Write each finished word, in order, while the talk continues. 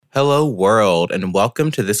Hello, world, and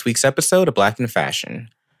welcome to this week's episode of Black in Fashion.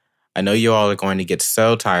 I know you all are going to get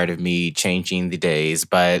so tired of me changing the days,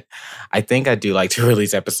 but I think I do like to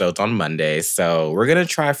release episodes on Mondays, so we're going to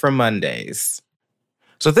try for Mondays.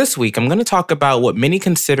 So this week, I'm going to talk about what many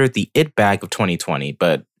consider the it bag of 2020,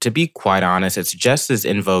 but to be quite honest, it's just as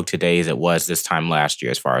in vogue today as it was this time last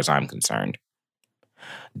year as far as I'm concerned.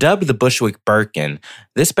 Dubbed the Bushwick Birkin,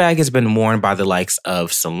 this bag has been worn by the likes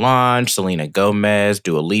of Solange, Selena Gomez,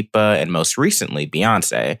 Dua Lipa, and most recently,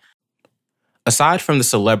 Beyonce. Aside from the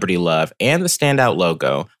celebrity love and the standout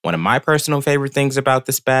logo, one of my personal favorite things about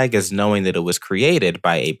this bag is knowing that it was created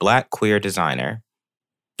by a Black queer designer.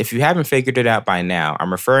 If you haven't figured it out by now,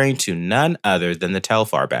 I'm referring to none other than the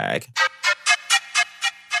Telfar bag.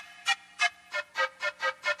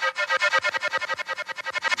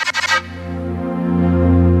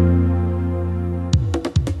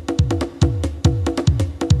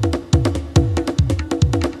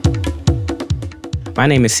 My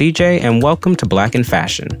name is CJ, and welcome to Black in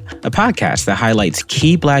Fashion, a podcast that highlights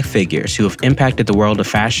key Black figures who have impacted the world of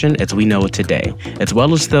fashion as we know it today, as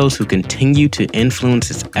well as those who continue to influence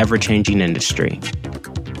its ever-changing industry.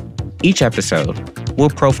 Each episode, we'll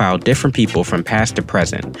profile different people from past to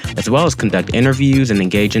present, as well as conduct interviews and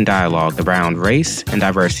engage in dialogue around race and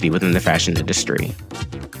diversity within the fashion industry.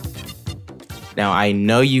 Now, I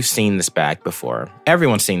know you've seen this bag before.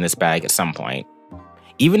 Everyone's seen this bag at some point.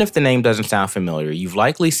 Even if the name doesn't sound familiar, you've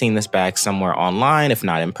likely seen this bag somewhere online, if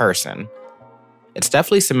not in person. It's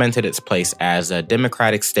definitely cemented its place as a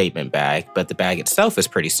democratic statement bag, but the bag itself is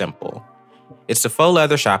pretty simple. It's a faux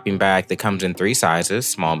leather shopping bag that comes in 3 sizes,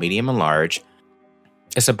 small, medium, and large.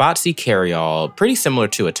 It's a boxy carry-all, pretty similar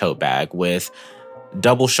to a tote bag, with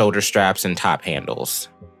double shoulder straps and top handles.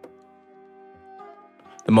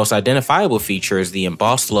 The most identifiable feature is the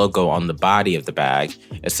embossed logo on the body of the bag.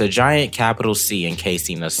 It's a giant capital C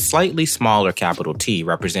encasing a slightly smaller capital T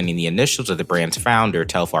representing the initials of the brand's founder,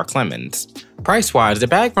 Telfar Clemens. Price-wise, the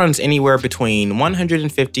bag runs anywhere between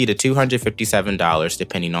 $150 to $257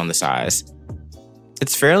 depending on the size.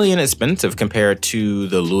 It's fairly inexpensive compared to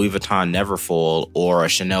the Louis Vuitton Neverfull or a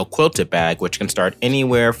Chanel quilted bag, which can start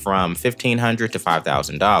anywhere from $1,500 to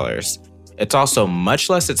 $5,000. It's also much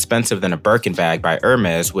less expensive than a Birkin bag by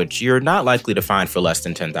Hermes, which you're not likely to find for less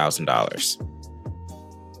than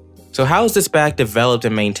 $10,000. So how has this bag developed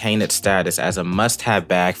and maintained its status as a must-have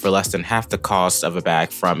bag for less than half the cost of a bag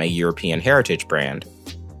from a European heritage brand?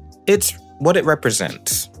 It's what it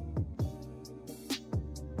represents.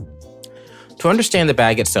 To understand the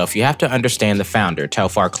bag itself, you have to understand the founder,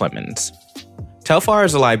 Telfar Clemens. Telfar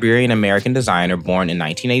is a Liberian-American designer born in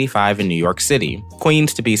 1985 in New York City,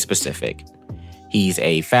 Queens to be specific. He's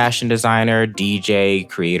a fashion designer, DJ,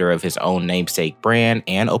 creator of his own namesake brand,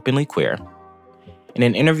 and openly queer. In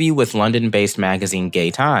an interview with London-based magazine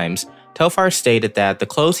Gay Times, Telfar stated that the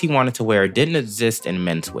clothes he wanted to wear didn't exist in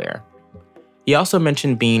menswear. He also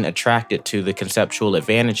mentioned being attracted to the conceptual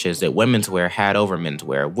advantages that women's wear had over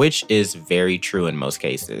menswear, which is very true in most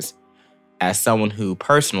cases. As someone who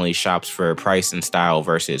personally shops for price and style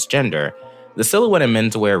versus gender, the silhouette in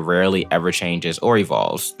menswear rarely ever changes or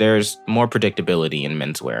evolves. There's more predictability in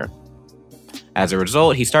menswear. As a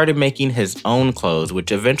result, he started making his own clothes,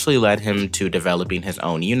 which eventually led him to developing his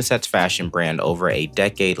own unisex fashion brand over a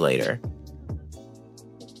decade later.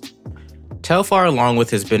 Telfar, along with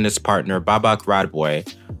his business partner Babak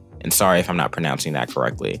Radboy, and sorry if I'm not pronouncing that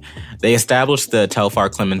correctly, they established the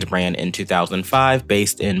Telfar Clemens brand in 2005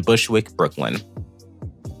 based in Bushwick, Brooklyn.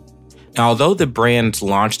 Now, although the brand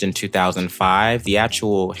launched in 2005, the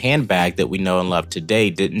actual handbag that we know and love today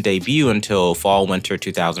didn't debut until fall-winter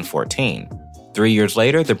 2014. 3 years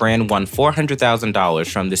later, the brand won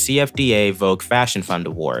 $400,000 from the CFDA Vogue Fashion Fund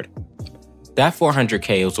Award. That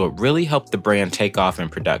 $400K was what really helped the brand take off in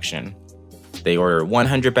production. They ordered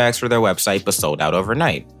 100 bags for their website but sold out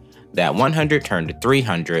overnight. That 100 turned to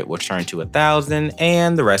 300, which turned to 1,000,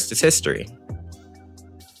 and the rest is history.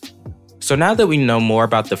 So now that we know more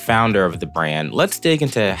about the founder of the brand, let's dig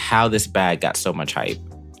into how this bag got so much hype.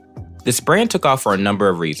 This brand took off for a number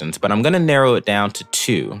of reasons, but I'm going to narrow it down to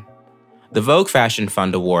 2. The Vogue Fashion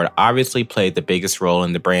Fund Award obviously played the biggest role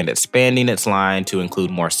in the brand expanding its line to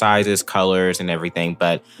include more sizes, colors, and everything,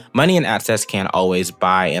 but money and access can't always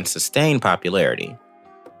buy and sustain popularity.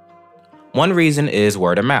 One reason is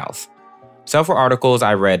word of mouth. Several articles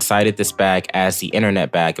I read cited this bag as the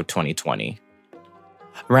internet bag of 2020.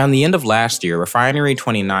 Around the end of last year,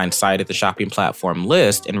 Refinery29 cited the shopping platform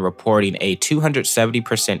Lyst in reporting a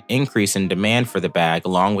 270% increase in demand for the bag,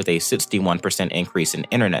 along with a 61% increase in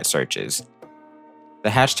internet searches. The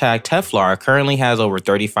hashtag Teflar currently has over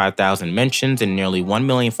 35,000 mentions and nearly 1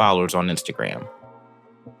 million followers on Instagram.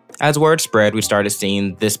 As word spread, we started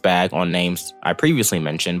seeing this bag on names I previously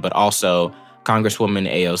mentioned, but also Congresswoman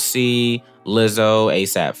AOC, Lizzo,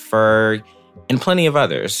 ASAP Ferg, and plenty of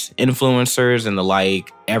others. Influencers and the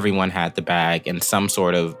like, everyone had the bag in some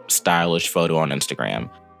sort of stylish photo on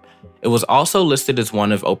Instagram. It was also listed as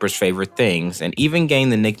one of Oprah's favorite things, and even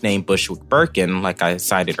gained the nickname Bushwick Birkin, like I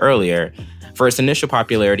cited earlier, for its initial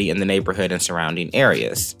popularity in the neighborhood and surrounding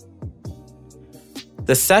areas.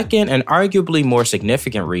 The second and arguably more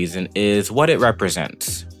significant reason is what it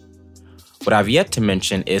represents. What I've yet to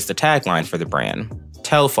mention is the tagline for the brand,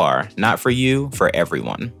 Telfar, not for you, for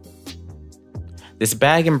everyone. This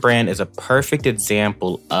bag and brand is a perfect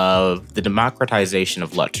example of the democratization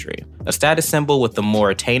of luxury, a status symbol with a more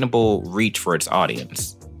attainable reach for its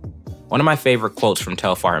audience. One of my favorite quotes from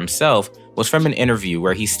Telfar himself was from an interview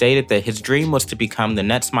where he stated that his dream was to become the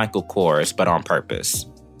next Michael Kors, but on purpose.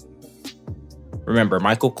 Remember,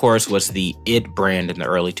 Michael Kors was the it brand in the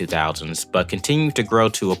early 2000s, but continued to grow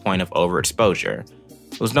to a point of overexposure.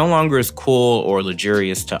 It was no longer as cool or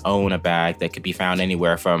luxurious to own a bag that could be found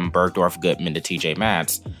anywhere from Bergdorf Goodman to TJ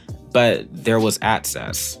Maxx, but there was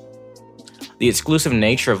access. The exclusive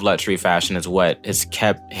nature of luxury fashion is what has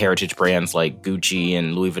kept heritage brands like Gucci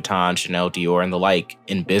and Louis Vuitton, Chanel, Dior, and the like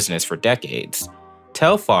in business for decades.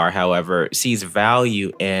 Telfar, however, sees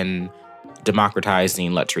value in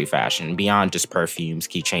democratizing luxury fashion beyond just perfumes,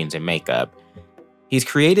 keychains, and makeup. He's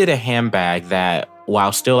created a handbag that,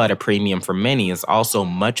 while still at a premium for many, is also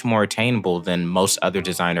much more attainable than most other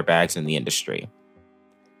designer bags in the industry.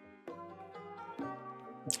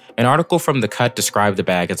 An article from The Cut described the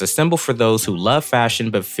bag as a symbol for those who love fashion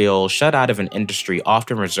but feel shut out of an industry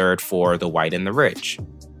often reserved for the white and the rich.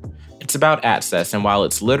 It's about access, and while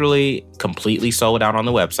it's literally completely sold out on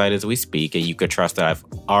the website as we speak, and you could trust that I've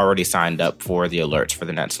already signed up for the alerts for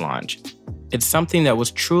the next launch, it's something that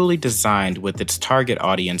was truly designed with its target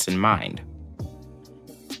audience in mind.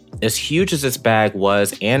 As huge as this bag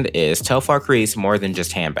was and is, Telfar creates more than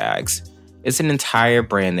just handbags. It's an entire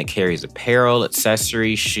brand that carries apparel,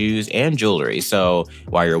 accessories, shoes, and jewelry, so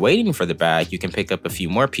while you're waiting for the bag, you can pick up a few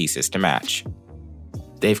more pieces to match.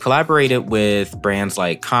 They've collaborated with brands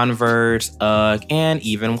like Converse, UGG, and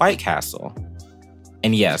even White Castle.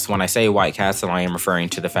 And yes, when I say White Castle, I am referring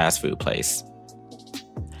to the fast food place.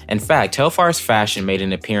 In fact, Telfar's fashion made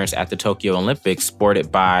an appearance at the Tokyo Olympics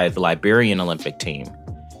sported by the Liberian Olympic team.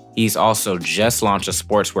 He's also just launched a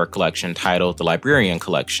sportswear collection titled the Liberian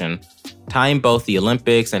Collection, tying both the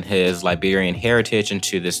Olympics and his Liberian heritage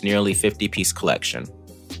into this nearly 50-piece collection.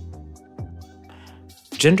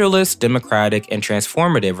 Genderless, democratic, and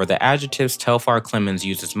transformative are the adjectives Telfar Clemens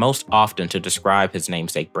uses most often to describe his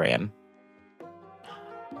namesake brand.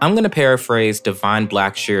 I'm going to paraphrase Divine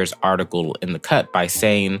Blackshear's article in The Cut by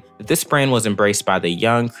saying that this brand was embraced by the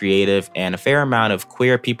young, creative, and a fair amount of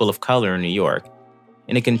queer people of color in New York,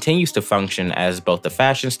 and it continues to function as both a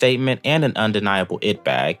fashion statement and an undeniable it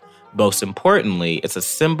bag. Most importantly, it's a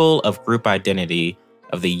symbol of group identity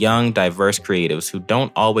of the young, diverse creatives who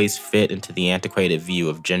don't always fit into the antiquated view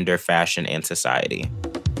of gender, fashion, and society.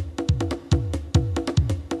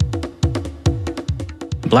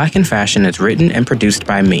 Black in Fashion is written and produced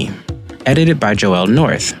by me, edited by Joel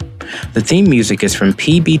North. The theme music is from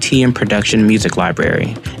PBT and Production Music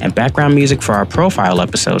Library, and background music for our profile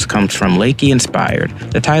episodes comes from Lakey Inspired.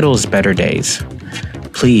 The title is Better Days.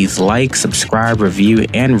 Please like, subscribe, review,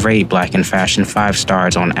 and rate Black in Fashion 5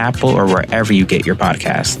 stars on Apple or wherever you get your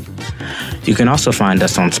podcasts. You can also find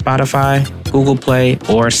us on Spotify, Google Play,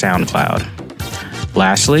 or SoundCloud.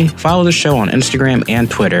 Lastly, follow the show on Instagram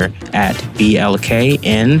and Twitter at BLKNFSHN.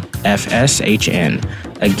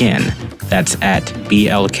 Again, that's at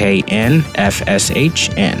BLKNFSHN,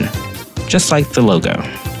 just like the logo.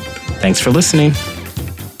 Thanks for listening.